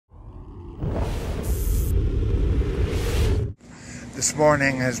This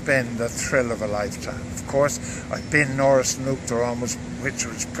morning has been the thrill of a lifetime. Of course, I've been Norris and Luke, which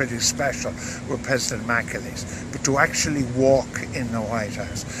was pretty special with President Macaulay. But to actually walk in the White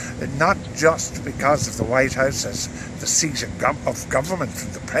House, not just because of the White House as the seat of government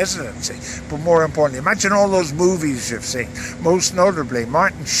for the presidency, but more importantly, imagine all those movies you've seen, most notably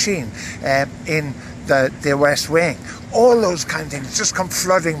Martin Sheen in the West Wing. All those kind of things just come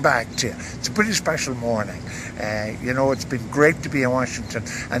flooding back to you. It's a pretty special morning. It's been great to be in Washington,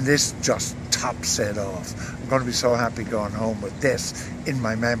 and this just tops it off. I'm going to be so happy going home with this in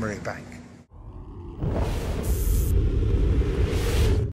my memory bank.